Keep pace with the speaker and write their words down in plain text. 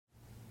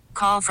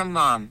Call from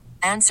mom.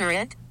 Answer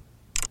it.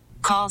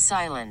 Call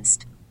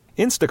silenced.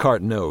 Instacart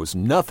knows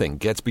nothing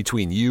gets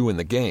between you and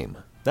the game.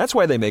 That's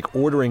why they make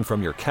ordering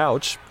from your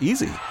couch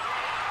easy.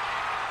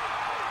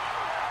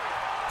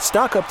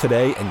 Stock up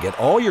today and get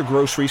all your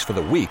groceries for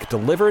the week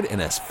delivered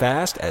in as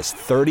fast as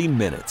 30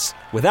 minutes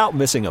without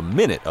missing a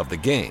minute of the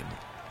game.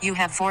 You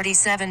have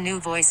 47 new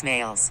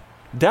voicemails.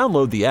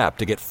 Download the app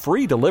to get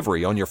free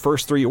delivery on your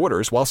first 3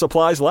 orders while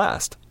supplies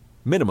last.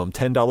 Minimum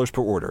 $10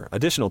 per order.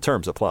 Additional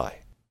terms apply.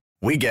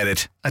 We get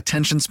it.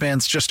 Attention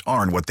spans just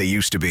aren't what they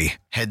used to be.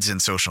 Heads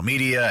in social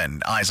media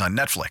and eyes on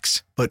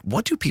Netflix. But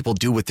what do people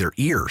do with their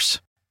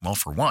ears? Well,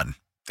 for one,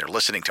 they're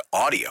listening to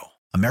audio.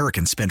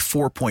 Americans spend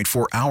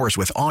 4.4 hours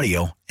with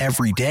audio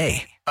every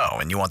day. Oh,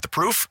 and you want the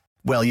proof?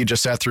 Well, you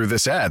just sat through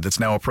this ad that's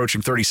now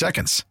approaching 30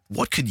 seconds.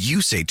 What could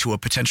you say to a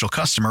potential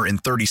customer in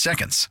 30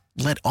 seconds?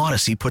 Let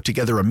Odyssey put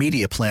together a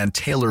media plan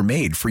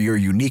tailor-made for your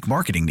unique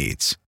marketing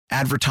needs.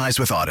 Advertise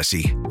with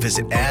Odyssey.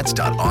 Visit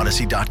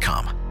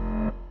ads.odyssey.com.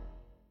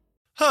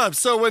 I'm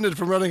so winded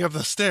from running up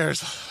the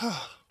stairs.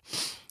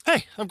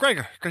 Hey, I'm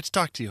Gregor. Great to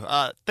talk to you.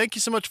 Thank you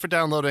so much for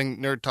downloading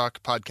Nerd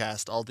Talk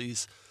podcast all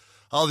these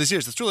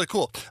years. It's really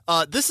cool.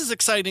 This is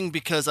exciting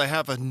because I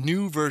have a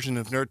new version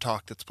of Nerd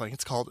Talk that's playing.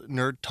 It's called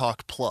Nerd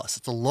Talk Plus.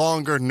 It's a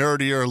longer,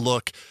 nerdier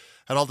look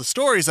at all the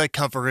stories I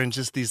cover in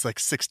just these like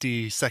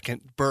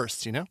 60-second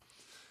bursts, you know?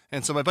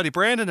 And so my buddy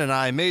Brandon and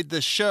I made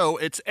this show.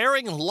 It's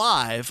airing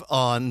live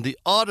on the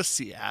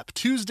Odyssey app,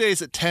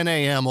 Tuesdays at 10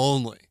 a.m.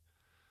 only.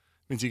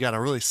 Means you got to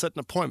really set an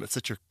appointment,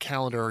 set your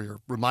calendar or your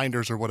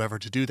reminders or whatever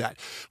to do that.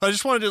 But I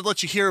just wanted to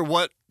let you hear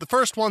what the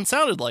first one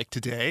sounded like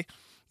today.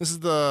 This is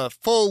the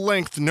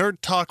full-length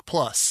Nerd Talk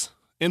Plus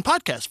in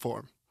podcast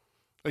form.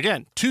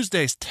 Again,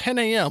 Tuesdays, 10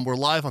 a.m. We're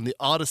live on the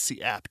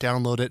Odyssey app.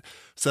 Download it,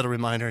 set a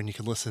reminder, and you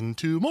can listen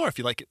to more if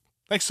you like it.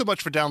 Thanks so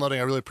much for downloading.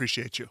 I really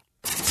appreciate you.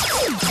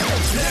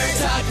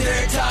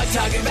 Nerd Talk,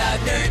 talking about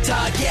Nerd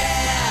Talk,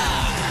 yeah!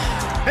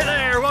 Hey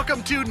there,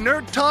 welcome to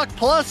Nerd Talk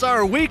Plus,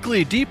 our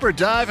weekly deeper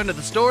dive into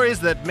the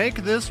stories that make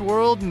this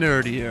world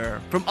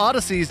nerdier. From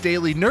Odyssey's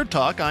daily Nerd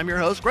Talk, I'm your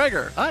host,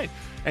 Gregor. Hi.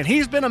 And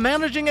he's been a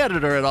managing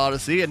editor at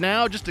Odyssey, and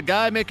now just a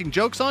guy making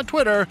jokes on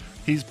Twitter.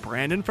 He's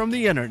Brandon from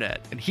the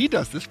internet, and he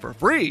does this for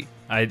free.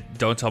 I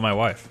don't tell my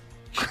wife.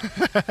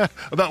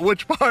 About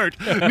which part?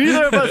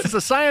 Neither of us is a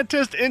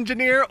scientist,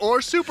 engineer, or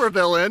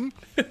supervillain.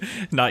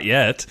 Not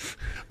yet.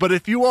 But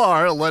if you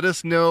are, let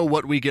us know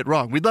what we get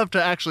wrong. We'd love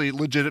to actually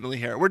legitimately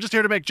hear. We're just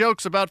here to make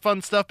jokes about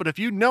fun stuff, but if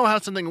you know how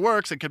something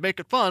works and can make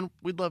it fun,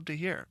 we'd love to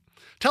hear.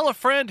 Tell a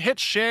friend, hit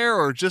share,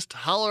 or just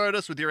holler at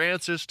us with your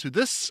answers to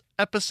this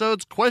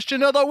episode's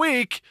question of the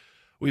week.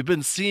 We've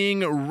been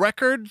seeing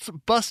records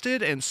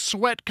busted and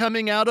sweat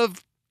coming out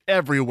of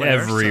everywhere.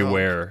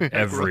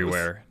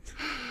 Everywhere.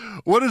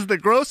 What is the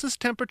grossest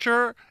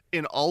temperature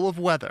in all of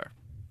weather?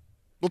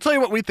 We'll tell you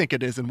what we think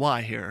it is and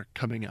why here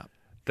coming up.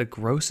 The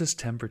grossest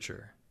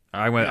temperature.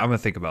 I'm going to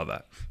think about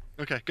that.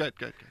 Okay, good.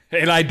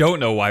 And I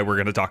don't know why we're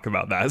going to talk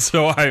about that,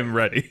 so I'm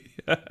ready.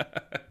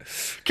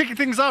 Kicking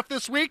things off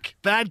this week,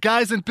 bad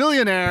guys and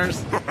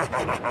billionaires.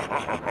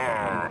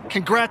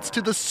 Congrats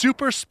to the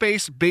super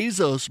space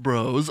Bezos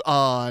bros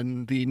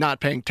on the not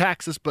paying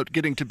taxes but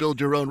getting to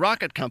build your own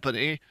rocket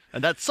company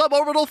and that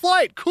suborbital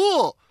flight.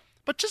 Cool.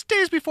 But just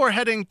days before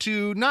heading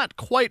to not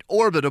quite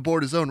orbit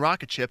aboard his own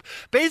rocket ship,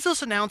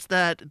 Bezos announced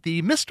that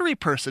the mystery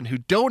person who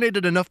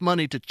donated enough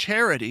money to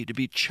charity to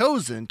be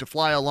chosen to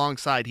fly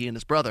alongside he and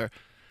his brother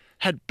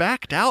had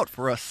backed out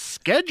for a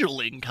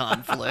scheduling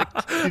conflict.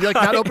 He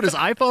not opened his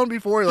iPhone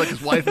before. His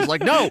wife was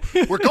like, "No,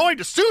 we're going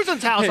to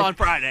Susan's house on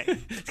Friday."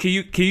 Can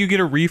you get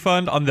a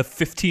refund on the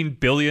 $15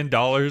 billion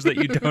that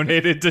you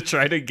donated to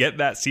try to get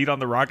that seat on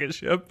the rocket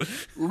ship?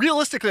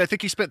 Realistically, I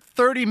think he spent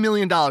 $30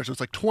 million. It was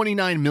like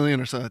 $29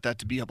 million or something like that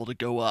to be able to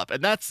go up.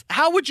 And that's,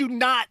 how would you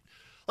not,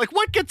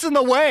 what gets in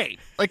the way?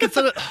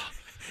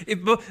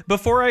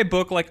 Before I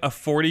book a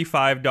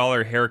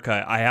 $45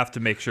 haircut, I have to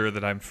make sure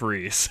that I'm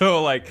free.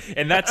 So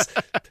and that's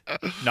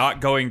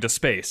not going to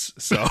space.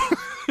 So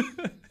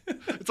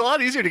it's a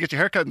lot easier to get your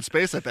haircut in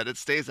space. I bet it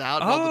stays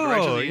out in all the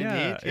directions that you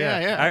need.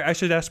 Yeah. I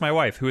should ask my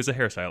wife, who is a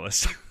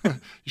hairstylist. You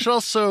should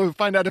also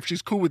find out if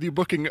she's cool with you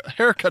booking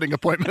haircutting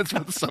appointments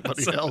with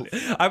somebody else.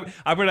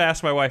 I'm going to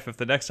ask my wife if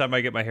the next time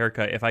I get my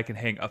haircut, if I can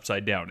hang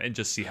upside down and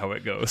just see how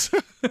it goes.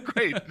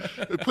 Great.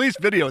 Please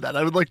video that.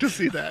 I would like to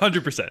see that.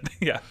 100%.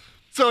 Yeah.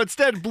 So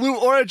instead, Blue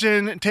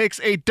Origin takes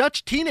a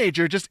Dutch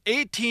teenager just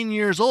 18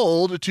 years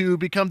old to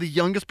become the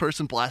youngest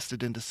person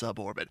blasted into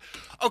suborbit.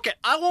 Okay,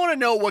 I want to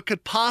know what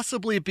could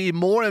possibly be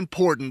more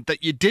important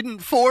that you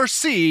didn't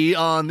foresee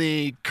on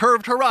the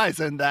curved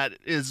horizon that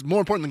is more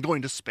important than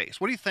going to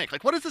space. What do you think?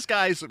 What is this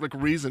guy's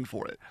reason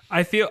for it?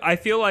 I feel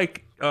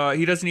like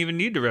he doesn't even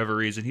need to have a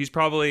reason. He's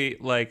probably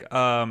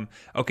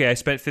okay, I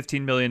spent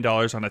 $15 million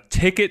on a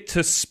ticket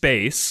to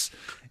space.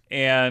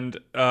 And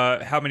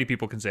how many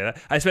people can say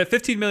that? I spent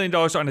 $15 million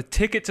on a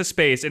ticket to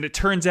space, and it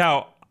turns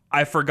out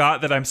I forgot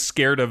that I'm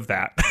scared of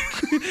that.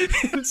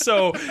 and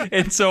so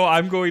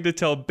I'm going to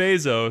tell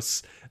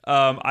Bezos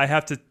I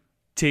have to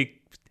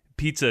take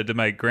pizza to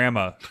my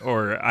grandma,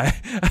 or I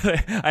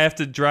I have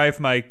to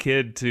drive my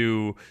kid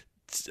to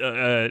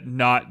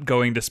not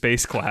going to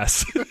space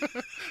class.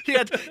 He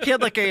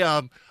had like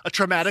a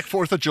traumatic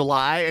 4th of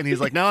July, and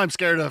he's like, now I'm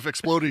scared of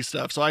exploding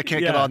stuff, so I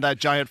can't get on that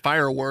giant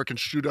firework and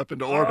shoot up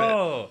into orbit.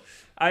 Oh,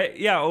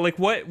 like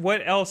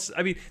what else?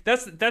 I mean,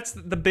 that's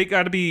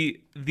gotta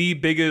be the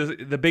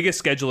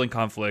biggest scheduling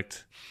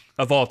conflict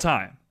of all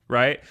time,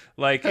 right?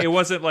 Like it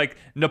wasn't like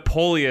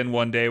Napoleon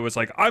one day was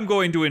like, I'm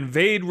going to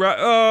invade.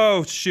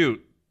 Oh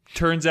shoot!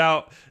 Turns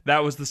out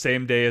that was the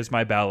same day as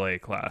my ballet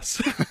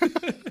class.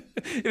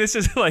 It's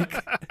just like,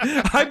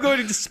 I'm going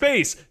into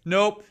space.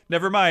 Nope,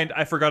 never mind.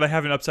 I forgot I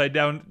have an upside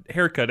down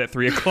haircut at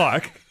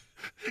 3:00.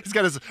 He's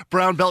got his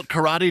brown belt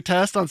karate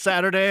test on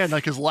Saturday and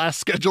like his last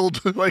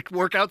scheduled like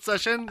workout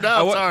session.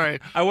 No, sorry.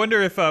 I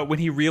wonder if when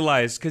he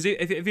realized, because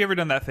have you ever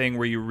done that thing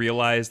where you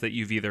realize that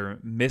you've either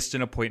missed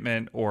an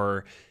appointment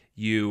or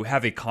you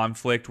have a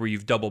conflict where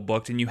you've double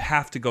booked and you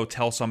have to go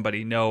tell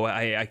somebody, no,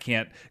 I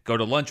can't go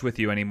to lunch with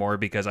you anymore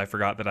because I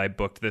forgot that I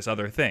booked this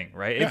other thing,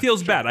 right? It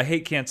feels bad. I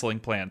hate canceling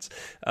plans.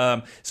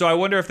 So I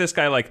wonder if this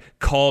guy like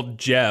called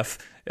Jeff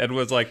and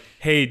was like,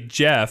 hey,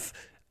 Jeff,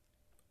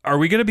 are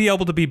we going to be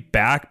able to be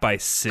back by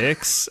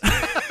 6?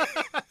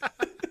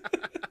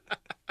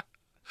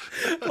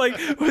 Like,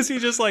 was he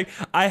just like,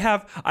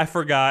 I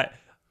forgot.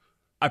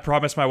 I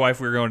promised my wife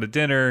we were going to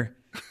dinner.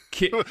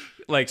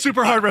 Like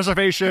super hard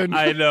reservation.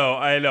 I know.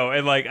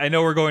 And like, I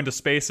know we're going to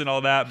space and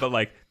all that, but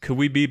like, could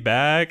we be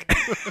back?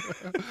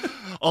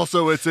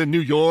 Also, it's in New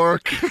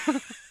York.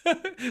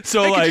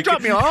 So hey, like, could you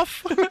drop me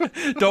off?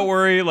 Don't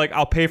worry. Like,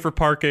 I'll pay for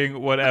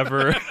parking,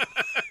 whatever.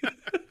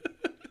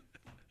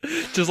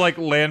 Just like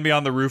land me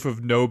on the roof of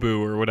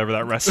Nobu or whatever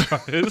that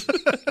restaurant is.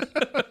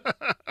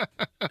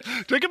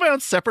 Do I get my own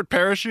separate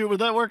parachute? Would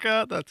that work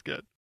out? That's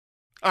good.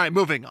 All right,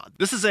 moving on.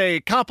 This is a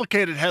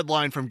complicated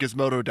headline from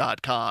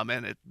Gizmodo.com,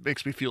 and it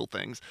makes me feel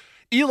things.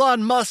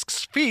 Elon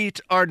Musk's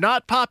feet are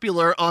not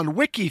popular on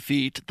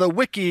WikiFeet, the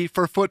wiki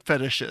for foot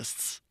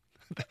fetishists.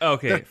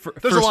 Okay,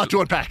 there's a lot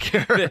to unpack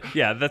here.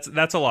 Yeah, that's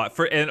a lot.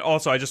 And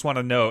also, I just want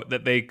to note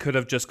that they could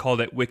have just called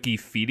it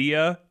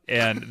Wikipedia,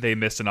 and they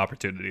missed an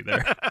opportunity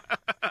there.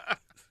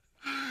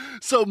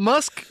 So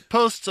Musk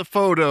posts a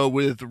photo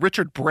with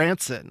Richard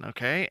Branson,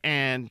 okay,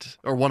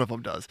 or one of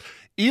them does.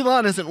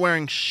 Elon isn't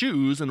wearing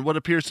shoes in what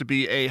appears to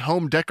be a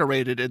home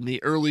decorated in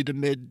the early to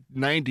mid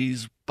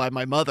 90s by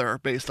my mother,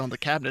 based on the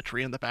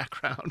cabinetry in the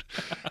background.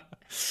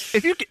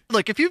 If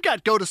you've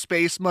got go to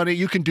space money,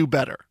 you can do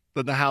better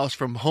than the house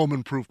from Home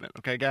Improvement,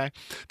 okay, guy?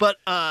 But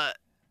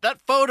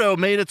that photo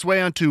made its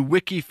way onto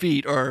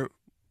WikiFeet, or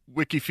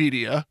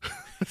Wikipedia,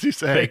 as you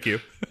say. Thank you.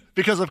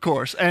 Because, of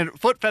course, and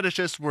foot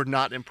fetishists were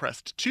not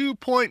impressed.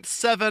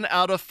 2.7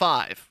 out of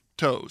 5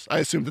 toes. I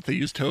assume that they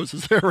use toes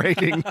as their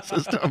rating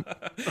system.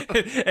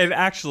 And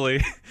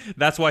actually,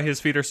 that's why his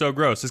feet are so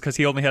gross, is because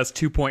he only has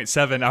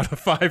 2.7 out of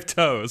 5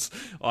 toes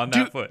on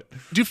that foot.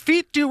 Do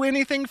feet do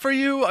anything for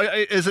you?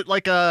 Is it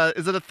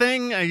a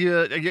thing? Are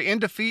you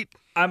into feet?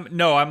 I'm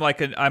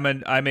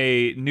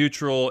a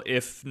neutral,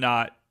 if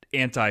not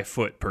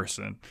anti-foot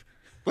person.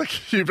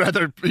 Like you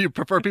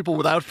prefer people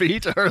without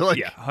feet, or like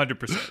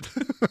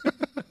 100%.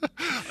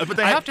 But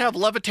they have to have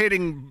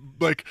levitating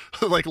like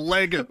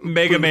leg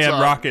Mega Man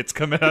rockets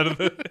coming out of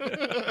it.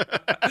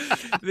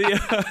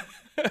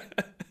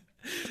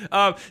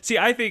 See,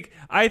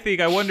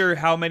 I wonder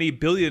how many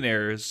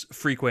billionaires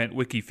frequent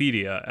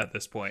Wikipedia at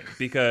this point,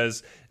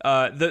 because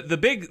the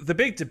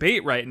big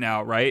debate right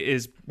now, right,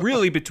 is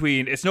really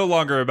between, it's no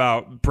longer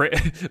about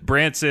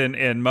Branson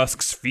and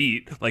Musk's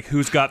feet, like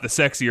who's got the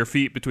sexier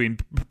feet between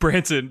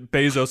Branson,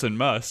 Bezos, and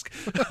Musk.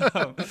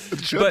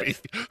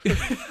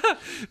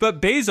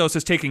 But Bezos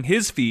is taking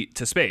his feet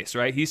to space,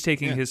 right? He's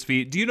taking his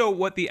feet. Do you know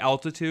what the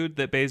altitude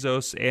that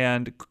Bezos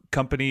and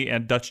company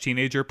and Dutch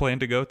teenager plan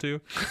to go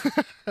to?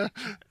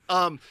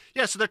 So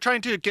they're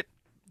trying to get.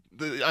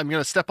 I'm going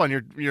to step on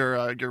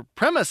your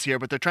premise here,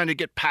 but they're trying to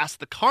get past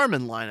the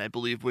Kármán line, I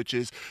believe, which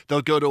is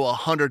they'll go to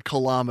 100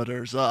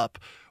 kilometers up,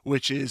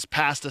 which is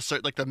past a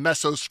certain, like the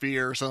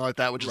mesosphere or something like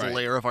that, which is a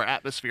layer of our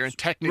atmosphere, and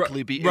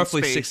technically be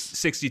roughly in space.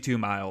 62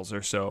 miles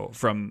or so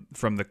from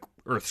the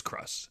Earth's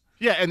crust.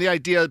 Yeah, and the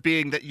idea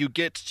being that you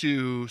get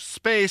to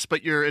space,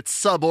 but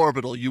it's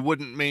suborbital. You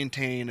wouldn't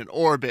maintain an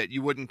orbit.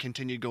 You wouldn't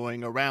continue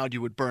going around.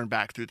 You would burn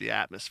back through the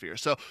atmosphere.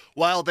 So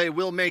while they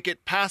will make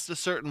it past a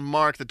certain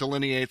mark that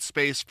delineates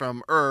space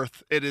from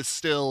Earth, it is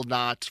still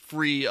not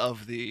free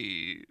of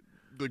the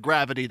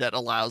gravity that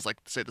allows, like,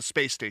 say, the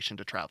space station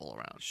to travel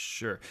around.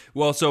 Sure.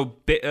 Well, so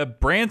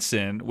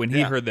Branson, when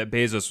he heard that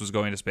Bezos was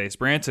going to space,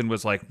 Branson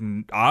was like,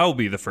 I'll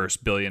be the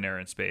first billionaire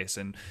in space.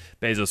 And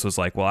Bezos was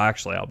like, well,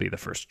 actually, I'll be the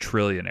first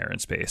trillionaire in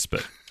space,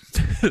 but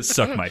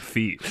suck my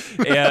feet.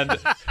 And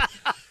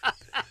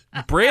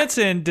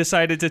Branson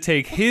decided to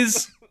take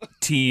his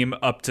team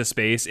up to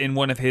space in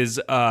one of his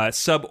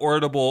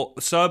suborbital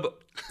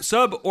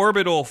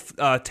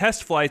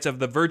test flights of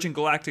the Virgin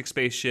Galactic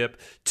spaceship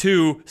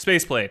to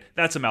spaceplane.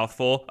 That's a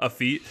mouthful of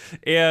feet.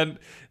 And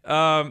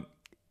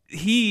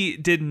he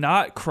did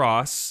not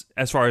cross,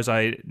 as far as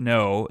I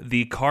know,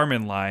 the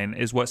Kármán line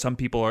is what some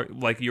people are,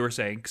 like you were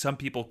saying, some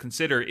people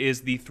consider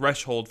is the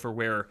threshold for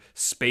where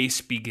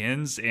space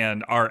begins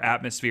and our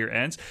atmosphere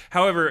ends.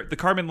 However, the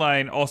Kármán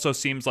line also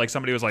seems like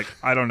somebody was like,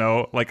 I don't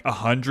know, like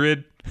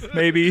 100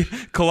 maybe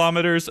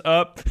kilometers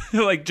up.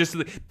 Like just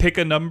pick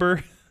a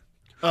number.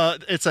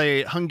 It's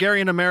a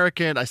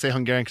Hungarian-American, I say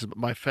Hungarian because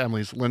my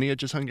family's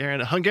lineage is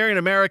Hungarian. A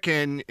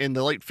Hungarian-American in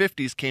the late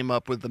 50s came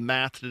up with the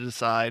math to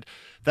decide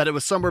that it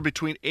was somewhere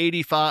between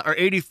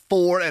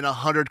 84 and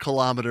 100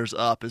 kilometers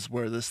up is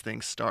where this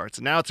thing starts.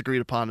 And now it's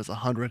agreed upon as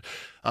 100.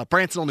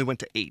 Branson only went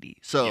to 80.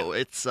 So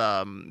it's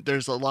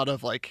there's a lot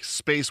of like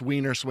space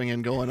wiener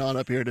swinging going on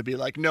up here to be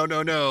like,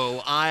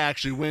 no, I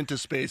actually went to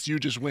space. You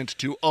just went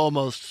to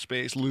almost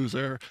space,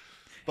 loser.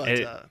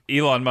 But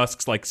Elon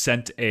Musk's like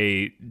sent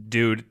a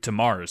dude to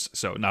Mars,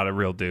 so not a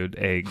real dude,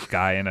 a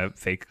guy in a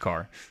fake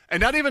car,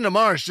 and not even to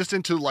Mars, just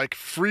into like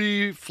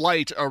free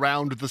flight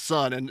around the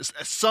sun. And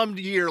some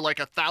year, like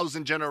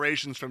 1,000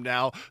 generations from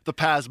now, the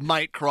paths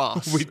might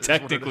cross. We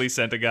technically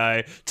sent a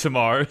guy to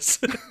Mars.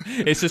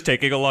 It's just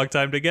taking a long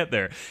time to get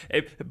there.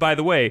 By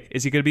the way,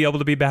 is he going to be able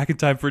to be back in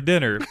time for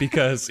dinner?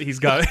 Because he's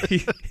got.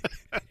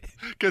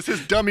 Because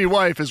his dummy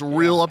wife is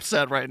real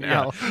upset right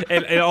now.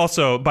 Yeah. And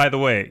also, by the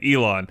way,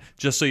 Elon,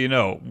 just so you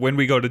know, when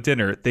we go to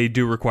dinner, they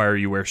do require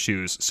you wear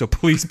shoes. So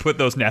please put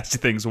those nasty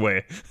things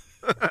away.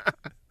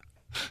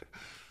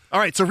 All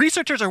right, so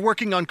researchers are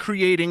working on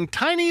creating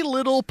tiny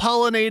little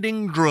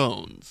pollinating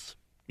drones,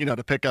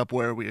 to pick up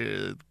where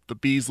the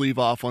bees leave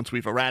off once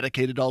we've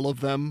eradicated all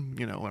of them,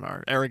 in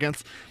our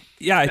arrogance.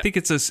 Yeah, I think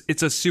it's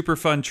a super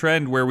fun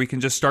trend where we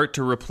can just start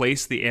to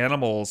replace the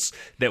animals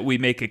that we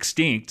make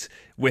extinct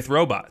with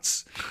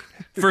robots.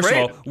 First of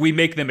all, we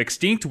make them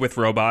extinct with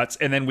robots,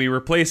 and then we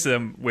replace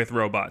them with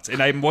robots.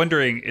 And I'm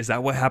wondering, is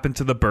that what happened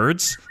to the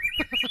birds?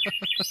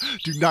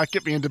 Do not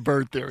get me into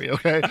bird theory,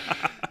 okay?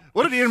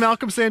 What did Ian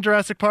Malcolm say in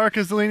Jurassic Park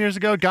a zillion years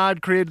ago?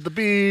 God created the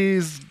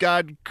bees,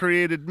 God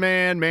created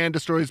man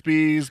destroys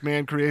bees,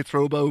 man creates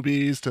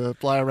robo-bees to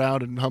fly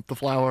around and hump the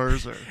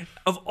flowers.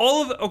 Of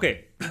all of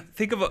okay,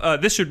 think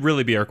of this should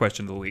really be our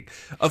question of the week.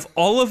 Of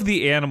all of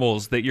the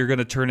animals that you're going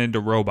to turn into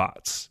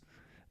robots,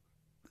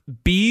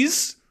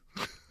 bees,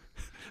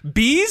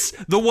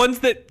 the ones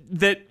that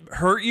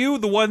hurt you,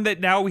 the one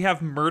that now we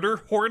have murder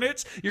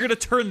hornets, you're going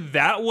to turn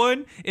that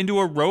one into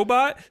a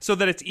robot so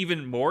that it's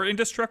even more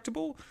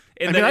indestructible?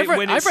 And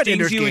when it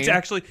stings you,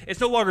 it's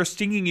no longer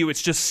stinging you,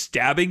 it's just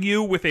stabbing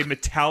you with a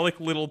metallic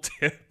little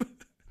tip.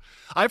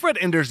 I've read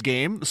Ender's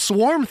Game,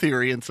 swarm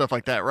theory and stuff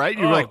like that, right?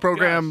 You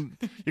program,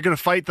 you're going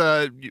to fight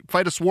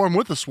a swarm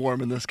with a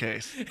swarm in this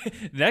case.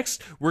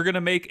 Next, we're going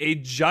to make a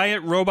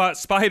giant robot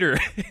spider,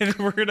 and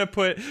we're going to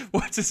put,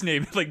 what's his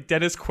name, like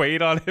Dennis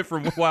Quaid on it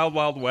from Wild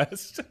Wild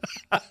West.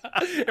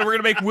 And we're going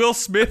to make Will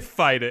Smith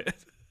fight it.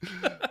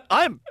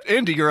 I'm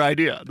into your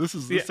idea. This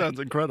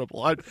sounds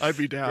incredible. I'd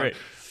be down. Great.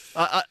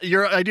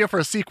 Your idea for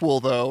a sequel,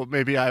 though,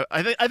 maybe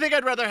I think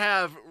I'd rather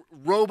have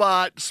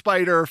robot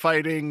spider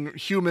fighting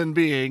human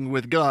being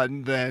with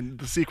gun than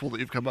the sequel that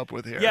you've come up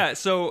with here. Yeah.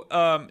 So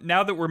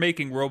now that we're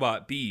making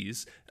robot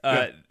bees,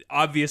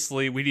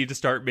 obviously we need to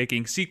start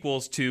making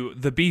sequels to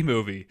the Bee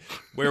Movie,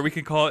 where we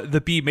can call it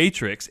the Bee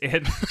Matrix,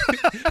 and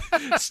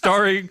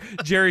starring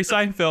Jerry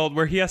Seinfeld,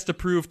 where he has to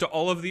prove to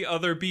all of the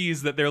other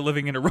bees that they're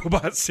living in a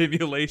robot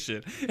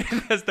simulation.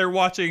 And as they're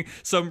watching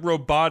some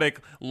robotic,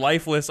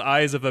 lifeless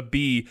eyes of a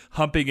bee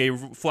humping a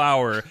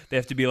flower, they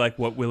have to be like,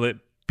 what will it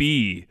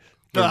be?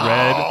 The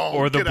red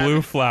or the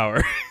blue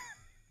flower?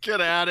 Get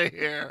out of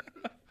here.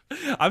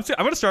 I'm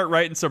going to start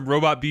writing some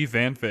robot bee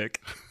fanfic.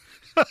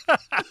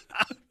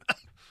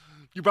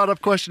 You brought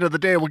up question of the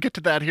day. We'll get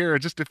to that here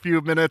in just a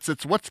few minutes.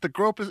 It's what's the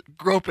gropest?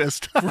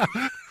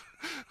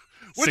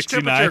 Which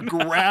 69?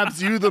 temperature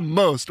grabs you the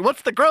most?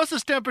 What's the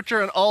grossest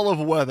temperature in all of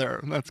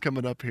weather? That's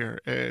coming up here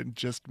in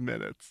just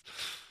minutes.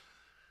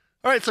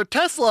 All right, so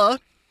Tesla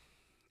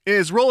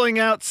is rolling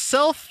out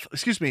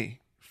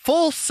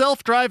full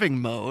self-driving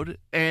mode,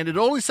 and it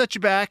only sets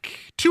you back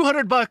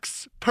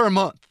 $200 per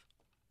month.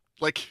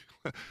 Like,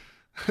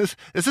 this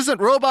isn't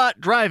robot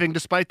driving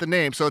despite the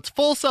name. So it's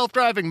full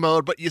self-driving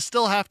mode, but you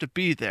still have to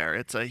be there.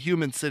 It's a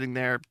human sitting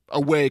there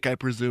awake, I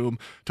presume,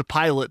 to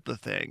pilot the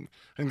thing.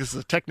 I think this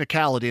is a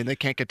technicality, and they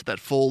can't get to that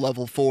full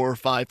level 4 or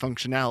 5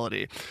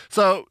 functionality.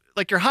 So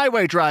like your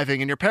highway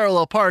driving and your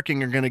parallel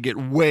parking are going to get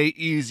way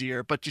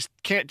easier, but you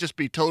can't just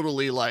be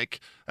totally like,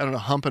 I don't know,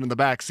 humping in the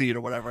back seat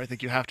or whatever. I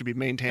think you have to be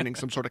maintaining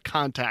some sort of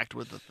contact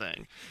with the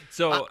thing.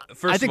 So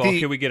first of all,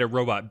 can we get a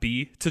robot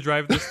bee to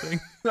drive this thing?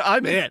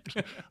 I'm in.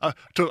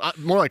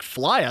 More like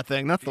fly a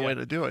thing. That's the way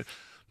to do it.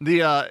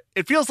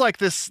 It feels like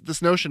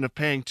this notion of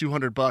paying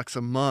 $200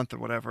 a month or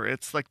whatever.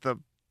 It's like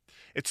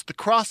it's the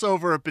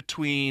crossover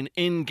between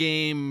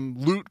in-game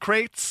loot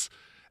crates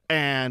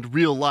and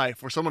real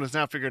life, where someone has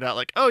now figured out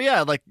like, oh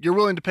yeah, like you're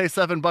willing to pay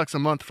 $7 a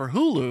month for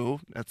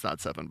Hulu. That's not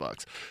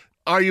 $7.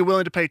 are you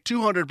willing to pay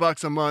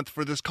 $200 a month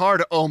for this car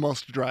to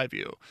almost drive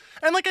you?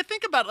 And like I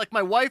think about it, like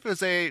my wife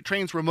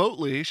trains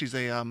remotely. She's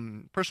a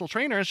personal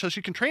trainer, so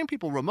she can train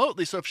people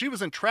remotely. So if she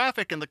was in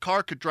traffic and the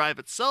car could drive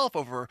itself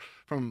over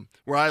from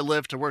where I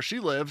live to where she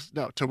lives,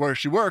 no, to where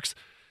she works,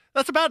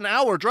 that's about an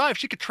hour drive.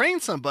 She could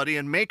train somebody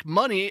and make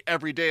money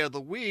every day of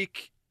the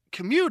week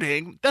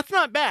commuting. That's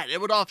not bad.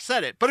 It would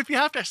offset it. But if you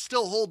have to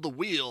still hold the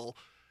wheel,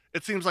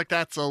 it seems like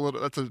that's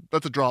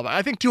a drawback.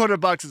 I think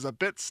 $200 is a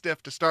bit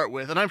stiff to start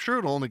with, and I'm sure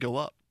it'll only go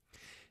up.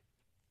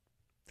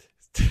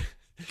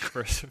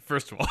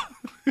 First of all,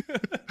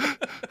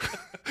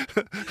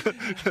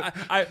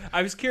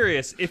 I was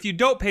curious. If you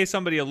don't pay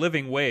somebody a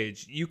living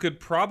wage, you could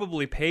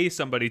probably pay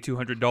somebody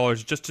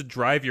 $200 just to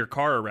drive your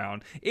car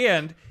around.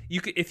 And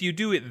if you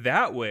do it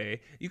that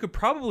way, you could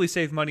probably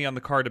save money on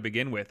the car to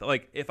begin with.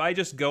 Like if I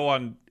just go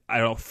on, I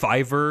don't know,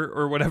 Fiverr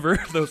or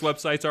whatever those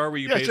websites are where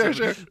you pay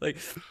somebody, sure. like.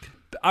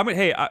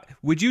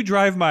 Would you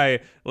drive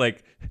my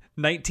like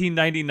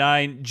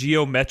 1999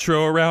 Geo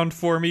Metro around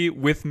for me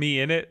with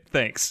me in it?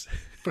 Thanks.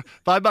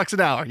 $5 an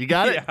hour. You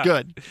got it? Yeah.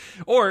 Good.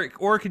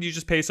 Or could you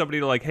just pay somebody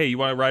to like, hey, you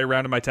want to ride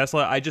around in my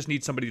Tesla? I just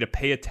need somebody to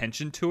pay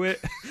attention to it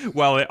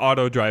while it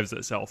auto drives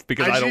itself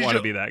because I don't want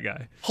to be that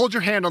guy. Hold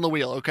your hand on the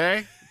wheel,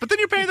 okay? But then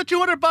you're paying the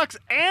 $200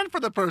 and for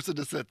the person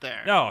to sit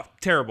there. No,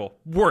 terrible.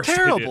 Worst.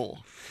 Terrible.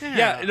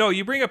 Yeah, no,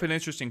 you bring up an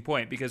interesting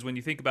point because when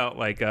you think about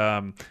like,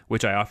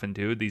 which I often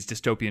do, these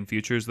dystopian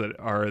futures that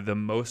are the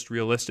most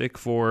realistic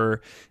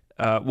for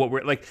what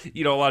we're like,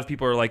 a lot of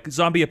people are like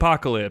zombie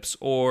apocalypse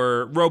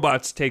or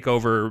robots take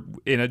over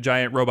in a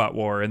giant robot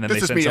war and then they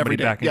send somebody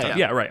back in time.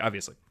 Yeah, right,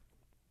 obviously.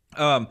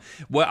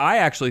 What I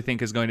actually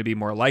think is going to be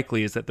more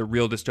likely is that the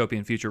real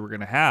dystopian future we're going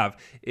to have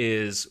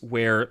is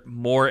where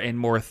more and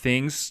more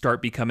things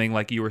start becoming,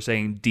 like you were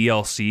saying,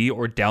 DLC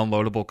or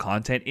downloadable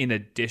content in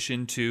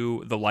addition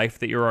to the life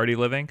that you're already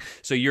living.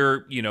 So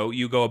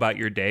you go about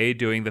your day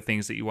doing the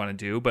things that you want to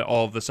do, but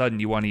all of a sudden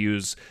you want to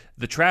use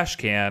the trash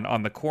can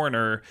on the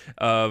corner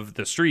of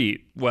the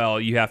street. Well,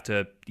 you have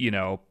to,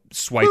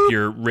 swipe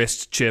your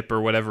wrist chip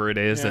or whatever it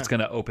is that's going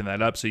to open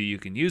that up so you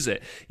can use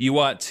it. You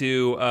want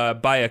to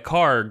buy a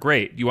car,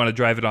 great. You want to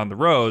drive it on the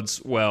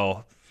roads,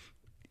 well,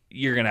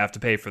 you're going to have to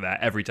pay for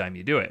that every time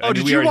you do it. Oh,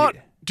 did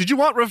you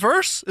want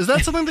reverse? Is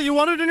that something that you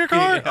wanted in your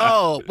car? Yeah.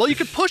 Oh, well, you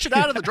could push it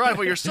out of the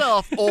driveway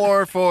yourself,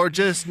 or for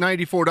just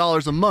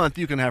 $94 a month,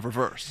 you can have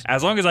reverse.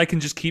 As long as I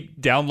can just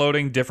keep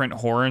downloading different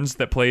horns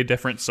that play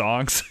different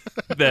songs,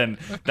 then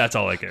that's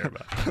all I care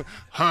about.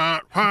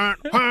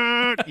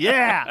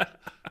 Yeah.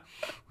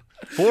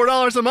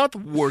 $4 a month,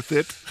 worth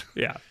it.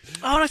 Yeah.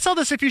 Oh, and I saw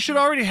this. If you should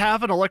already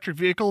have an electric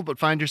vehicle but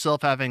find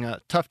yourself having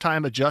a tough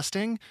time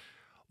adjusting,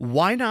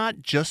 why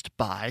not just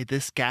buy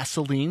this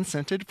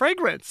gasoline-scented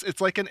fragrance? It's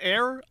like an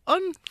air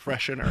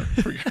unfreshener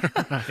for your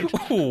ride.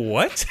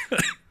 What?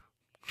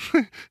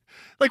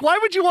 Like, why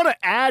would you want to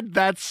add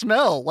that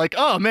smell? Like,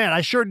 oh, man,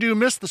 I sure do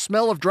miss the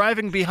smell of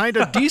driving behind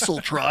a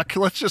diesel truck.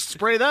 Let's just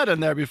spray that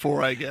in there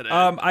before I get it.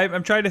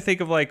 I'm trying to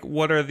think of, like,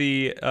 what are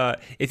the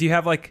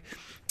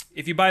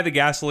if you buy the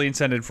gasoline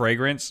scented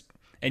fragrance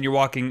and you're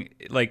walking,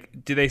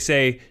 like, do they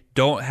say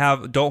don't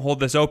hold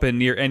this open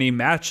near any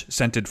match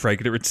scented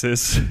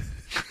fragrances?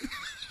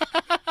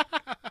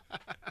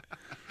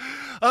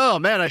 Oh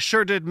man, I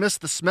sure did miss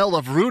the smell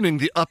of ruining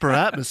the upper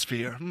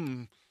atmosphere.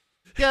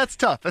 Yeah, it's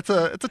tough. It's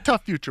a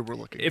tough future we're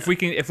looking at. If we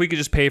could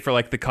just pay for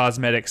like the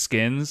cosmetic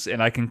skins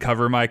and I can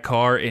cover my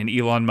car in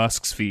Elon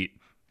Musk's feet.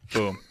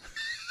 Boom.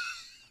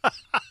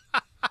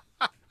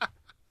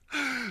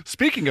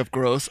 Speaking of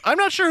gross, I'm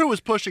not sure who was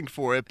pushing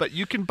for it, but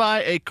you can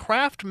buy a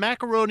Kraft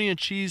macaroni and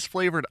cheese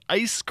flavored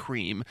ice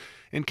cream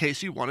in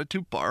case you wanted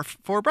to barf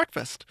for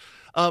breakfast.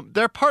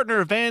 Their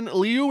partner, Van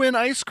Leeuwen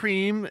Ice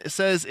Cream,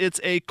 says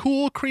it's a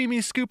cool, creamy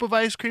scoop of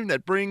ice cream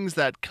that brings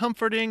that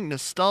comforting,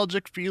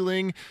 nostalgic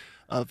feeling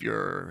of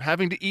your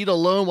having to eat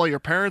alone while your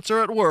parents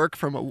are at work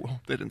from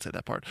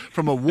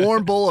a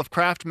warm bowl of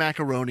Kraft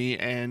macaroni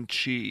and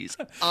cheese.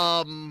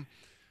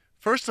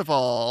 First of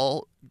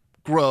all,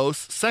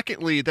 gross.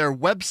 Secondly, their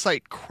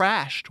website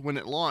crashed when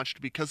it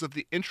launched because of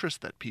the interest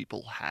that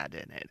people had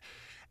in it.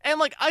 And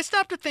like, I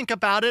stopped to think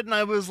about it and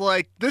I was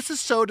like, this is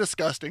so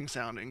disgusting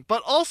sounding,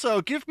 but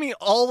also give me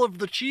all of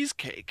the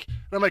cheesecake. And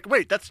I'm like,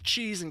 wait, that's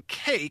cheese and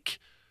cake.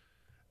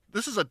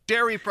 This is a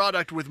dairy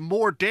product with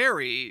more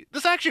dairy.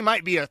 This actually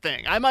might be a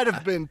thing. I might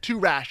have been too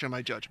rash in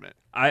my judgment.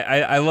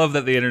 I love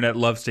that the internet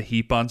loves to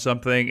heap on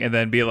something and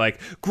then be like,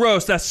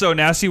 gross, that's so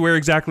nasty. Where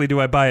exactly do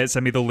I buy it?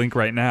 Send me the link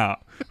right now.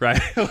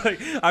 Right?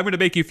 Like, I'm going to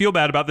make you feel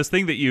bad about this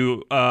thing that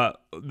you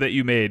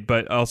made,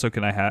 but also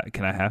can I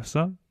have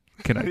some?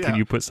 Can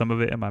you put some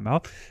of it in my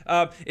mouth?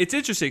 It's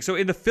interesting. So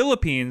in the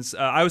Philippines,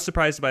 I was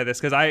surprised by this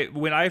because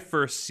when I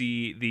first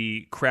see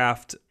the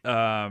Kraft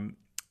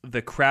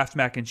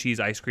mac and cheese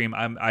ice cream,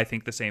 I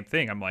think the same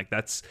thing. I'm like,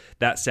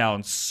 that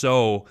sounds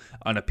so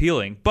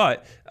unappealing.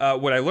 But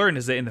what I learned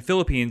is that in the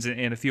Philippines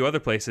and a few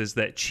other places,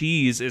 that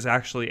cheese is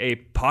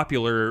actually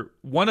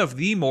one of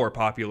the more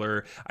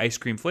popular ice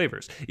cream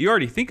flavors. You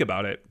already think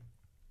about it.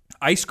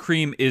 ice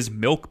cream is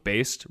milk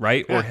based,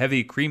 right? Or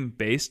heavy cream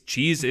based.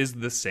 Cheese is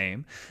the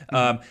same.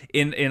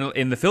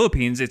 In the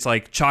Philippines, it's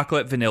like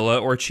chocolate, vanilla,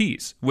 or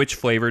cheese. Which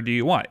flavor do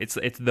you want? It's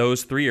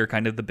those three are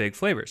kind of the big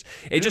flavors.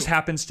 It just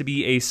happens to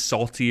be a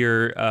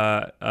saltier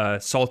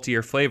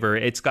flavor.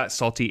 It's got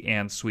salty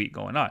and sweet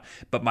going on.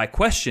 But my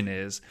question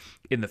is,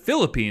 in the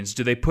Philippines,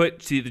 do they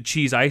put the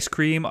cheese ice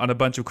cream on a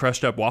bunch of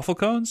crushed up waffle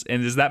cones?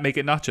 And does that make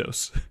it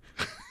nachos?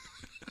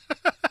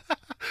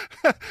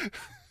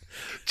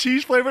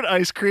 Cheese flavored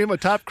ice cream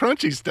atop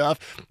crunchy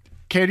stuff.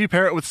 Can you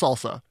pair it with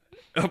salsa?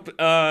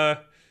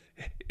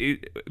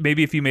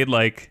 Maybe if you made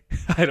like,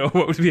 I don't know,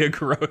 what would be a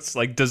gross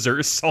like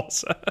dessert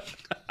salsa?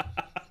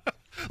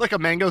 Like a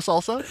mango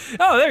salsa?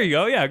 Oh, there you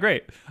go. Yeah,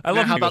 great. I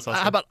love mango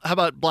salsa. How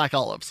about black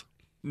olives?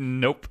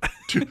 Nope.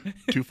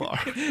 Too far.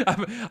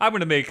 I'm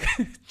gonna make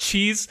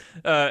cheese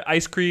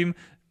ice cream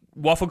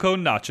waffle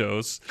cone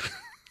nachos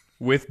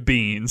with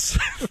beans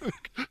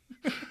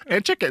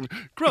and chicken.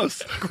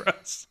 Gross.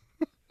 Gross.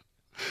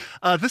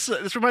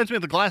 This reminds me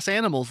of the Glass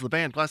Animals, the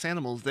band Glass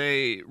Animals.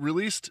 They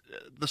released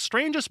the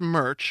strangest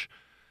merch,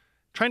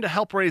 trying to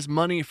help raise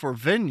money for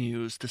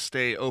venues to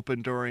stay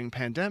open during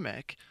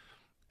pandemic,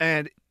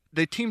 and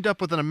they teamed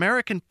up with an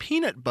American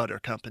peanut butter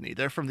company.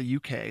 They're from the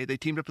UK. They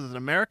teamed up with an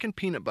American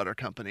peanut butter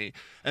company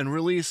and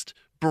released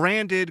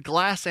branded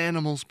Glass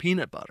Animals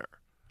peanut butter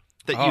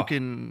that you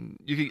can.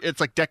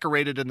 It's like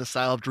decorated in the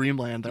style of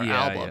Dreamland, their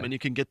album, and you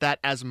can get that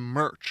as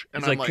merch.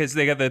 And it's like because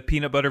they got the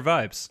peanut butter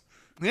vibes.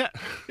 Yeah.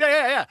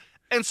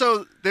 And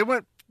so they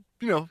went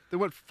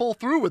full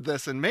through with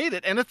this and made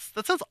it, and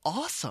that sounds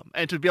awesome.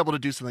 And to be able to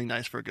do something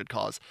nice for a good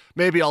cause.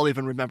 Maybe I'll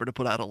even remember to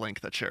put out a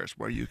link that shares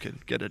where you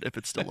can get it if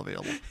it's still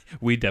available.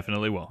 We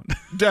definitely won't.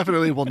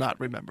 Definitely will not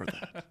remember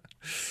that.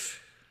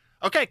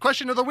 Okay,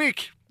 question of the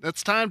week.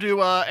 It's time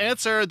to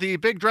answer the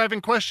big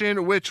driving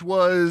question, which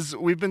was,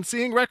 we've been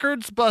seeing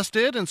records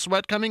busted and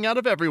sweat coming out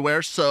of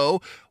everywhere,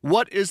 so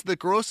what is the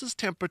grossest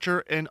temperature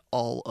in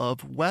all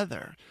of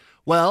weather?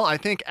 Well, I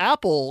think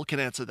Apple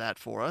can answer that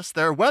for us.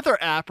 Their weather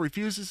app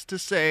refuses to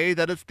say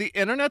that it's the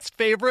internet's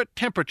favorite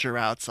temperature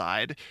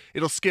outside.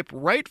 It'll skip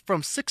right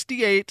from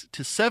 68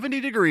 to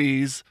 70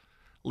 degrees,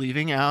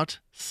 leaving out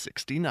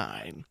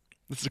 69.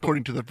 This is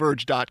according to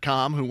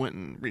TheVerge.com, who went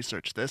and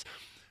researched this.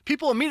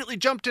 People immediately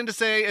jumped in to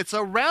say it's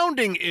a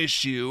rounding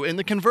issue in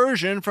the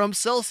conversion from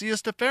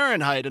Celsius to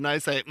Fahrenheit. And I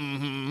say,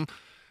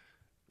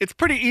 It's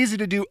pretty easy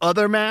to do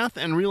other math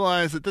and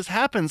realize that this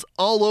happens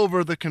all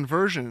over the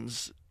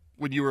conversions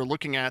when you were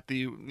looking at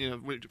the,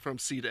 from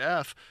C to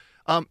F.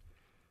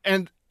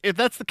 And if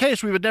that's the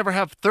case, we would never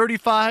have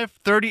 35,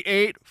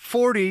 38,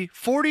 40,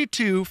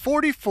 42,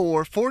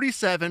 44,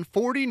 47,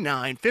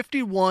 49,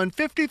 51,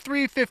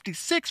 53,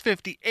 56,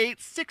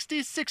 58,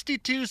 60,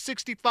 62,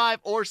 65,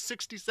 or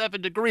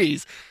 67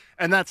 degrees.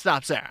 And that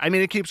stops there. I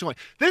mean, it keeps going.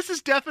 This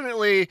is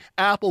definitely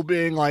Apple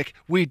being like,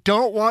 we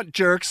don't want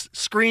jerks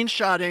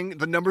screenshotting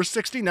the number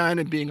 69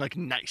 and being like,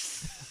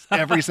 nice,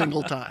 every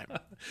single time.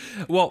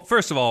 Well,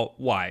 first of all,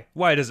 why?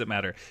 Why does it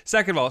matter?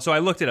 Second of all, so I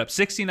looked it up.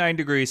 69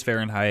 degrees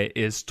Fahrenheit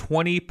is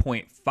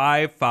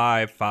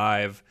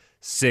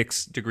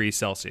 20.5556 degrees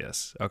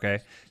Celsius, okay?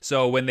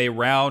 So when they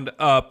round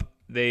up,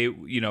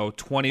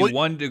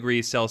 21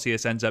 degrees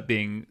Celsius ends up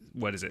being,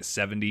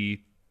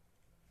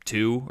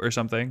 72 or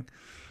something?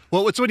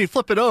 Well, it's when you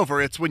flip it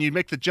over. It's when you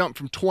make the jump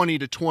from 20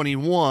 to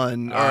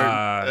 21.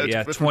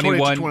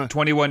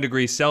 21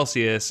 degrees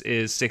Celsius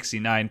is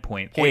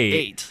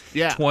 69.8.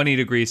 Yeah. 20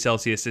 degrees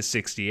Celsius is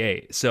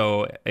 68.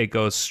 So it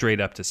goes straight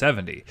up to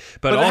 70.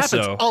 But it also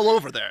happens all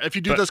over there. If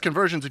you do those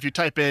conversions, if you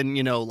type in,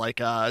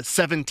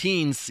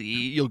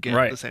 17C, you'll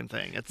get the same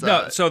thing. It's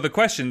so the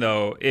question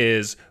though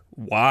is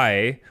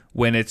why,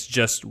 when it's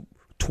just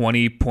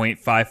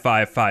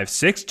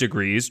 20.5556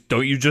 degrees,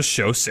 don't you just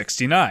show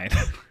 69?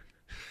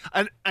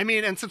 And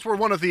since we're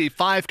one of the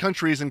 5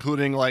 countries,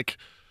 including I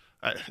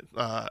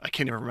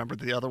can't even remember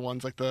the other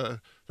ones,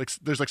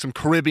 there's some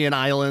Caribbean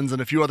islands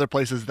and a few other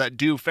places that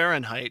do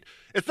Fahrenheit.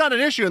 It's not an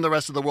issue in the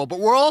rest of the world, but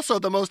we're also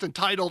the most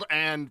entitled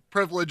and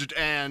privileged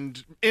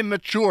and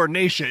immature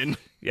nation.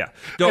 Yeah.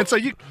 And so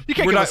you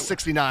can't give us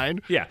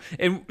 69. Yeah.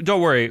 And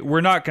don't worry, we're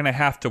not going to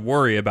have to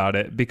worry about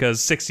it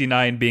because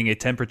 69 being a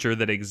temperature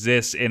that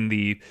exists in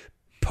the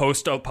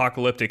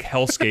post-apocalyptic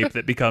hellscape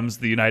that becomes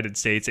the United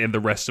States and the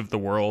rest of the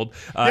world,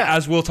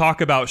 as we'll talk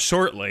about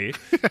shortly,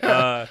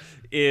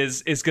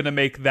 is going to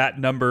make that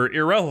number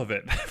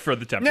irrelevant for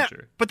the temperature.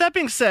 Yeah, but that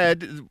being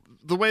said,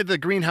 the way the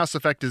greenhouse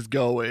effect is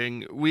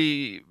going,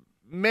 we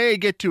may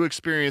get to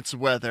experience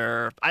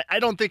weather. I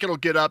don't think it'll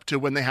get up to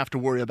when they have to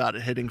worry about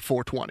it hitting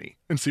 420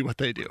 and see what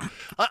they do.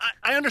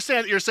 I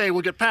understand that you're saying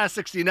we'll get past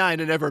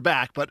 69 and never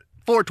back, but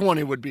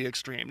 420 would be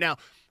extreme. Now,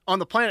 on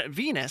the planet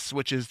Venus,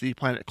 which is the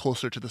planet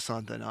closer to the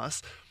sun than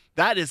us,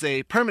 that is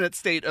a permanent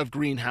state of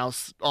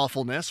greenhouse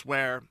awfulness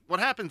where what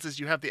happens is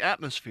you have the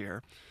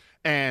atmosphere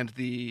and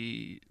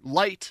the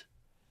light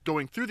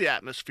going through the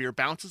atmosphere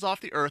bounces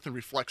off the Earth and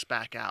reflects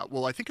back out.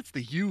 Well, I think it's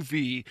the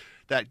UV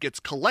that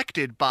gets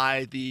collected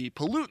by the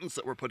pollutants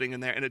that we're putting in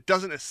there, and it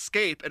doesn't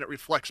escape and it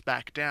reflects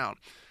back down.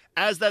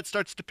 as that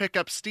starts to pick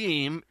up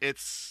steam, I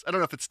don't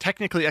know if it's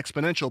technically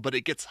exponential, but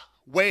it gets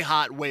way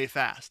hot, way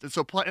fast. And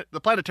so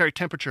the planetary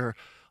temperature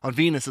on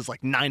Venus is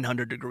like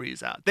 900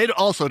 degrees out. They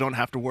also don't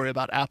have to worry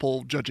about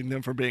Apple judging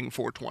them for being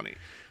 420.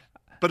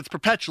 But it's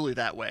perpetually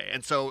that way.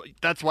 And so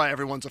that's why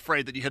everyone's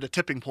afraid that you hit a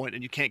tipping point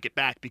and you can't get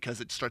back,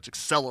 because it starts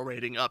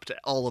accelerating up to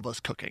all of us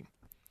cooking.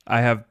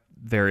 I have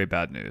very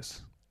bad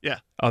news. Yeah.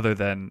 Other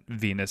than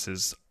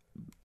Venus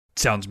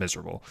sounds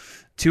miserable.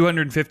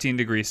 215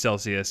 degrees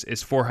Celsius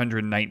is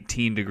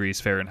 419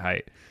 degrees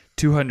Fahrenheit.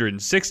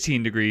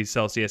 216 degrees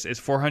Celsius is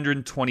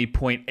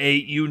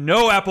 420.8. You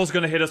know Apple's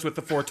going to hit us with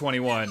the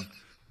 421.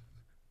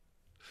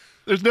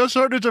 There's no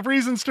shortage of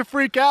reasons to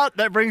freak out.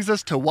 That brings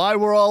us to why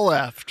we're all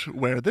effed,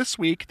 where this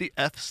week the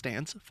F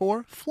stands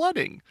for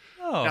flooding.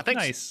 Oh, now,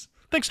 nice.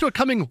 Thanks to a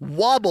coming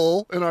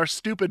wobble in our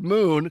stupid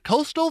moon,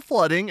 coastal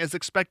flooding is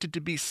expected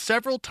to be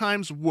several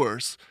times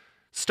worse,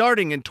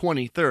 starting in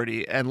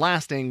 2030 and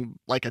lasting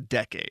like a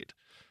decade.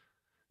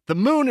 The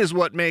moon is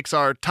what makes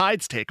our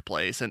tides take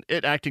place, and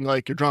it acting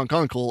like your drunk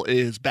uncle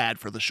is bad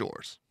for the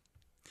shores.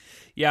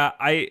 Yeah,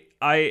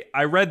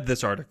 I read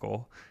this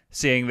article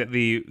saying that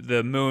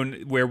the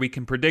moon, where we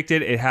can predict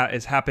it,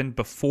 has happened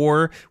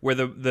before, where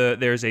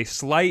there's a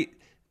slight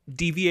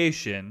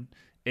deviation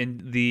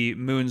in the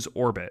moon's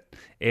orbit.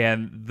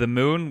 And the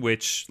moon,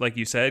 which, like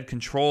you said,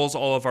 controls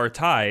all of our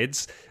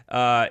tides,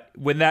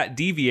 when that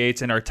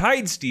deviates and our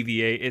tides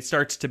deviate, it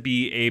starts to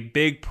be a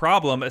big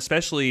problem,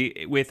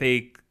 especially with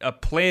a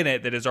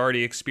planet that is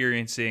already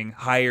experiencing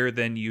higher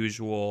than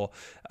usual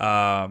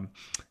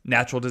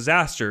natural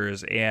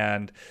disasters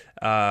and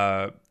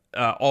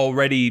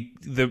already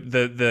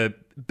the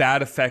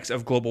bad effects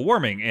of global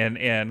warming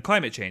and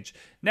climate change.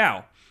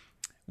 Now,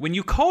 when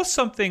you call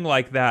something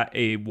like that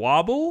a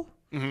wobble,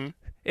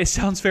 it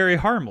sounds very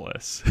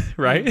harmless,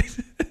 right?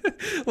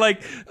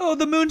 Like, oh,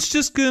 the moon's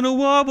just gonna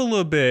wobble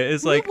a bit.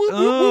 It's like,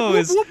 oh,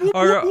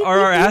 are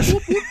our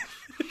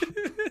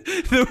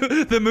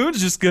the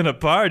moon's just gonna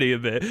party a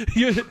bit.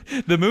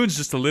 The moon's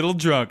just a little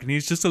drunk and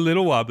he's just a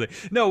little wobbly.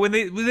 No, when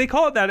they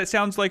call it that, it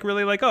sounds like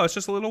really like, oh, it's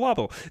just a little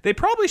wobble. They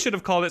probably should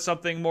have called it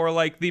something more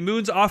like the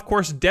moon's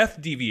off-course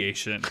death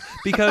deviation,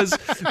 because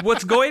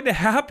what's going to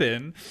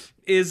happen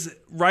is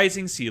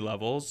rising sea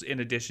levels, in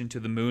addition to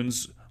the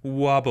moon's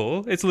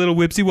wobble, it's a little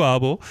whipsy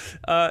wobble,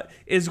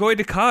 is going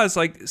to cause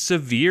like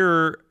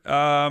severe,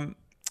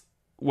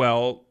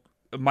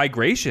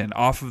 migration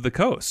off of the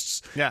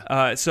coasts.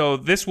 Yeah. So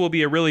this will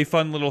be a really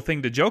fun little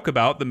thing to joke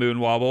about, the moon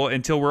wobble,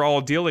 until we're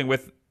all dealing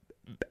with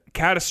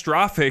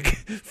catastrophic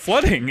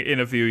flooding in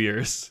a few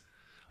years.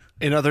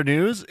 In other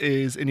news,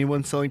 is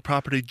anyone selling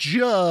property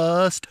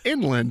just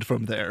inland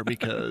from there?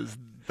 Because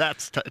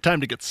that's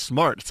time to get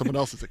smart at someone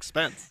else's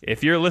expense.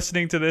 If you're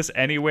listening to this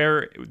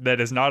anywhere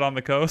that is not on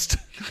the coast,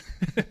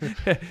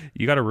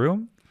 you got a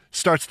room?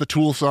 Starts the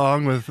Tool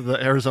song with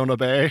the Arizona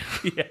Bay.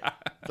 Yeah.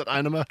 Is that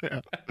Inema?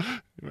 Yeah.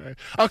 Right.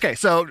 Okay,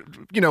 so,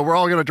 we're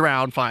all going to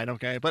drown, fine,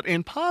 okay? But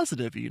in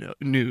positive,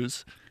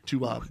 news, to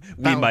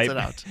balance it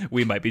out.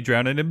 We might be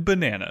drowning in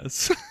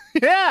bananas.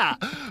 Yeah!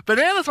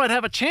 Bananas might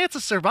have a chance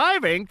of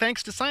surviving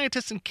thanks to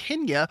scientists in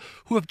Kenya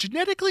who have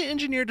genetically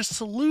engineered a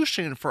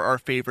solution for our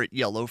favorite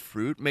yellow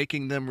fruit,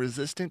 making them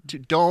resistant to,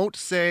 don't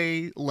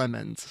say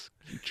lemons,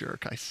 you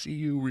jerk. I see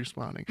you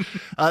responding.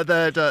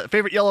 That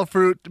favorite yellow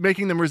fruit,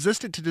 making them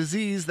resistant to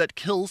disease that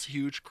kills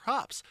huge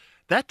crops.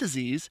 That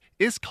disease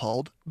is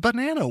called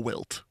banana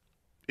wilt.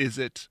 Is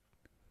it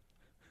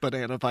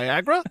banana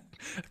Viagra?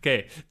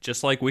 Okay,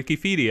 just like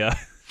Wikipedia.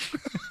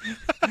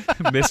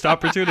 Missed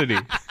opportunity.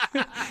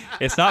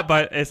 It's not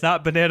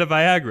banana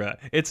Viagra.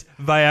 It's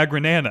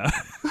Viagra Nana.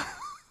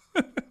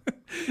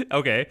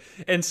 Okay,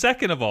 and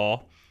second of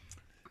all,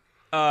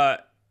 a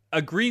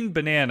green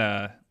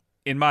banana,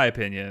 in my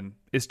opinion,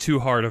 is too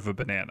hard of a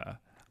banana.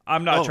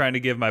 I'm not trying to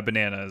give my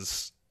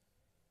bananas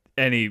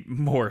any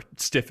more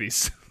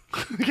stiffies.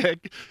 Okay,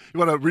 you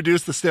want to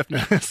reduce the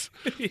stiffness.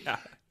 Yeah.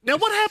 Now,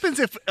 what happens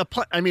if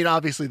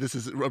obviously this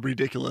is a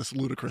ridiculous,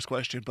 ludicrous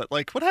question, but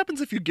like, what happens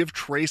if you give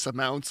trace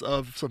amounts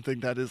of something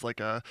that is like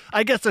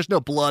I guess there's no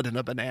blood in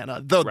a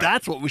banana, though. Right.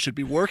 That's what we should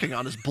be working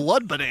on, is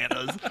blood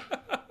bananas.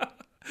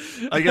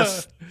 I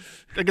guess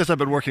I've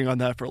been working on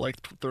that for like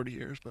 30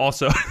 years. But.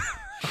 Also,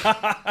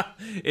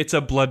 it's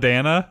a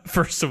bloodana,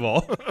 first of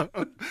all.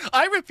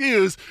 I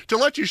refuse to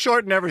let you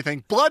shorten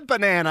everything. Blood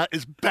banana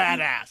is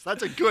badass.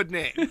 That's a good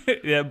name.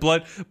 Yeah,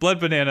 blood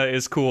banana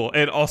is cool.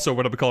 And also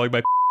what I'm calling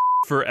my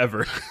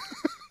forever.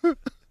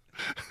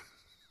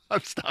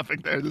 I'm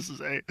stopping there. This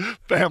is a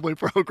family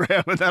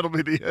program, and that'll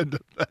be the end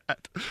of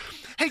that.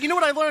 Hey, you know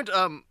what I learned?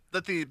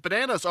 That the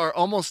bananas are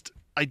almost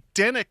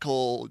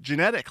identical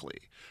genetically.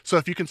 So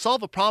if you can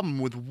solve a problem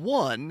with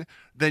one,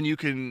 then you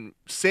can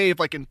save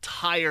like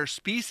entire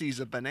species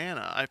of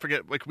banana. I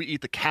forget, like we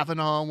eat the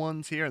Kavanaugh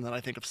ones here, and then I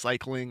think of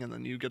cycling, and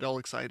then you get all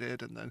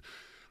excited, and then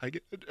I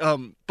get.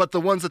 But the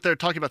ones that they're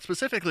talking about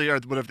specifically are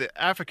whatever the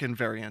African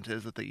variant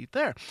is that they eat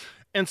there.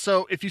 And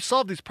so if you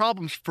solve these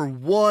problems for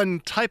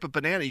one type of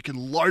banana, you can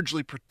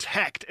largely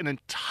protect an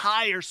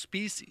entire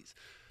species.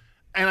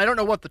 And I don't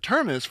know what the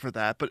term is for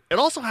that, but it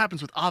also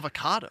happens with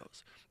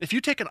avocados. If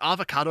you take an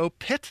avocado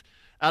pit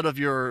out of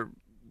your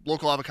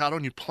local avocado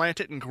and you plant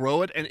it and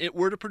grow it and it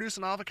were to produce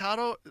an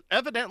avocado,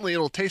 evidently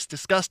it'll taste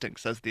disgusting,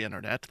 says the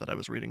internet that I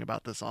was reading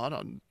about this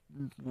on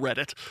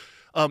Reddit.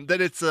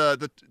 That it's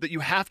that you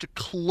have to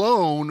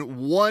clone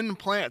one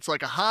plant. So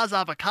like a Haas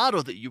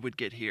avocado that you would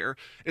get here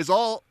is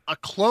all a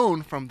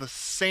clone from the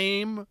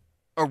same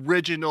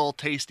original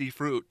tasty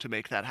fruit to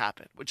make that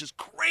happen, which is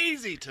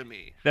crazy to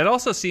me. That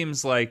also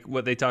seems like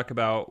what they talk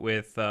about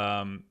with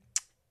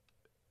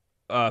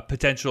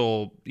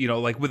potential,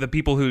 like with the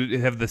people who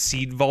have the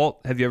seed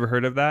vault. Have you ever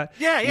heard of that?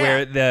 Yeah.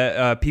 Where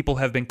the people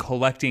have been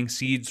collecting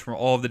seeds from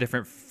all of the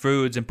different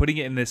foods and putting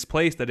it in this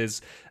place that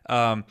is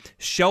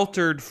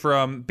sheltered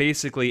from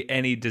basically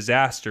any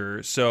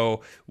disaster.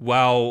 So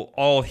while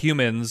all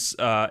humans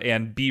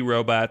and bee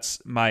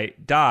robots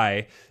might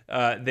die,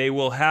 they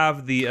will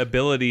have the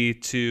ability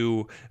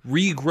to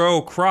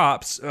regrow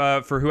crops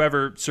for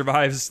whoever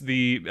survives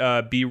the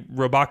bee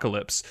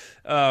robocalypse.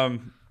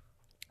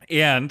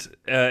 And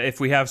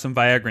if we have some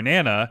Viagra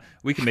Nana,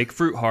 we can make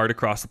fruit hard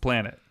across the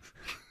planet.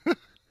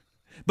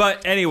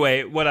 But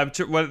anyway,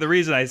 the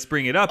reason I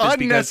bring it up is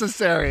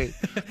unnecessary.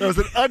 There was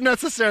an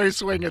unnecessary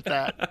swing at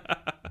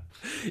that.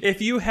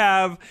 If you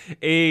have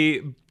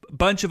a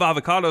bunch of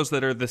avocados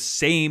that are the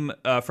same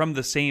from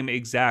the same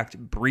exact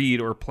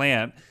breed or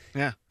plant,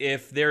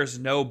 if there's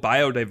no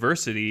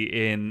biodiversity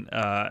in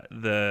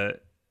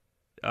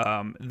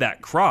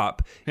that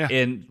crop,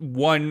 and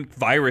one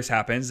virus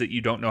happens that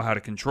you don't know how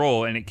to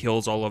control and it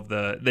kills all of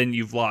then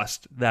you've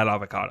lost that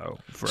avocado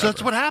forever. So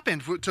that's what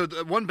happened to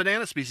one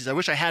banana species. I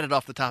wish I had it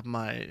off the top of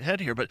my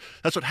head here, but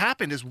that's what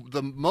happened is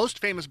the most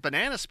famous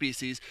banana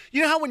species.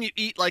 You know how when you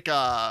eat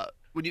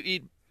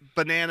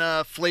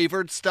banana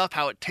flavored stuff,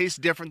 how it tastes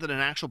different than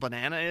an actual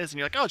banana is, and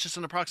you're like, oh, it's just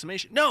an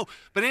approximation. No,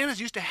 bananas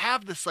used to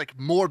have this like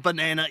more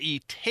banana-y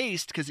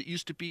taste because it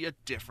used to be a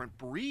different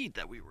breed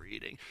that we were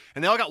eating,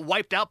 and they all got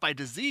wiped out by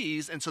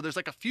disease, and so there's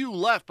like a few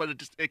left, but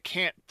it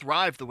can't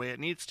thrive the way it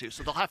needs to,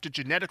 so they'll have to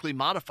genetically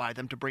modify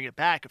them to bring it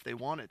back if they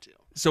wanted to.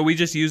 So we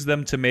just use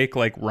them to make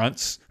like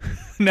runts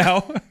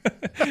now.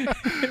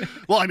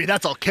 Well, I mean,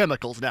 that's all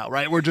chemicals now,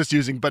 right? We're just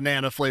using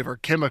banana flavor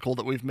chemical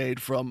that we've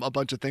made from a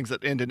bunch of things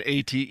that end in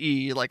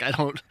ATE. Like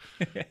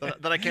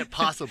that I can't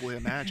possibly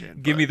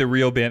imagine. Give me the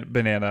real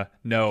banana.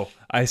 No,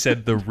 I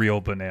said the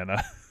real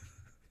banana.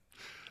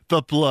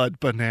 The blood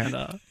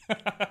banana.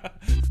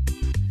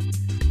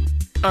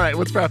 All right,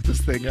 let's wrap this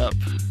thing up.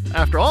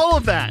 After all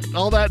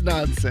that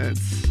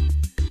nonsense,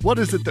 what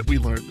is it that we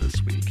learned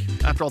this week?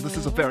 After all, this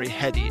is a very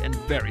heady and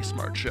very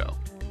smart show.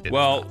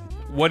 Well,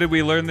 what did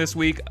we learn this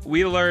week?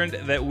 We learned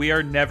that we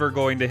are never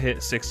going to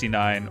hit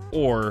 69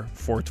 or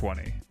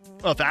 420.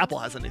 Well, if Apple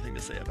has anything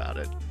to say about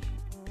it.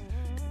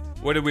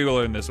 What did we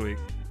learn this week?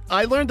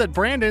 I learned that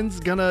Brandon's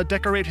gonna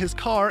decorate his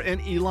car in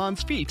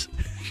Elon's feet.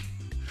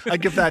 I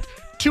give that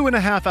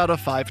 2.5 out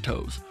of 5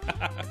 toes.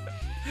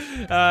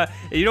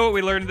 You know what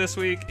we learned this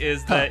week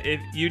is that if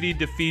you need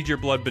to feed your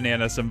blood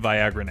banana some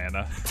Viagra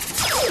Nana.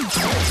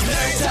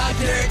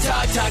 Nerd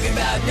Talk, talking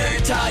about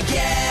Nerd Talk,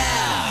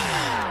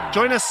 yeah!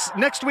 Join us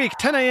next week,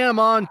 10 a.m.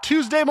 on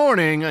Tuesday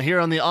morning here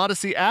on the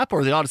Odyssey app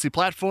or the Odyssey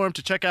platform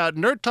to check out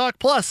Nerd Talk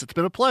Plus. It's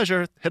been a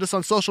pleasure. Hit us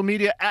on social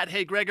media at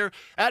HeyGregor,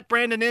 at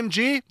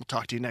BrandonMG. We'll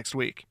talk to you next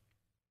week.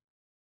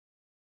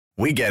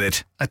 We get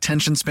it.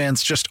 Attention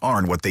spans just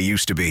aren't what they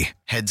used to be.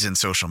 Heads in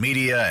social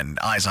media and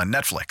eyes on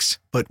Netflix.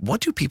 But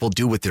what do people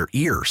do with their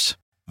ears?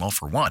 Well,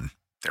 for one,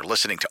 they're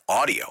listening to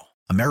audio.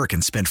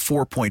 Americans spend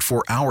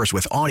 4.4 hours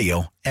with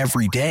audio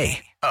every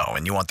day. Oh,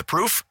 and you want the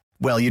proof?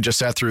 Well, you just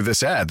sat through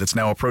this ad that's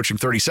now approaching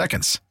 30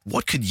 seconds.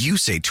 What could you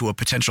say to a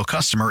potential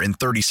customer in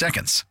 30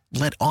 seconds?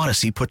 Let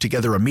Odyssey put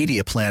together a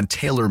media plan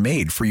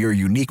tailor-made for your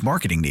unique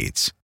marketing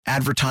needs.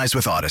 Advertise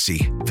with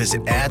Odyssey.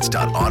 Visit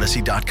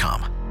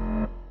ads.odyssey.com.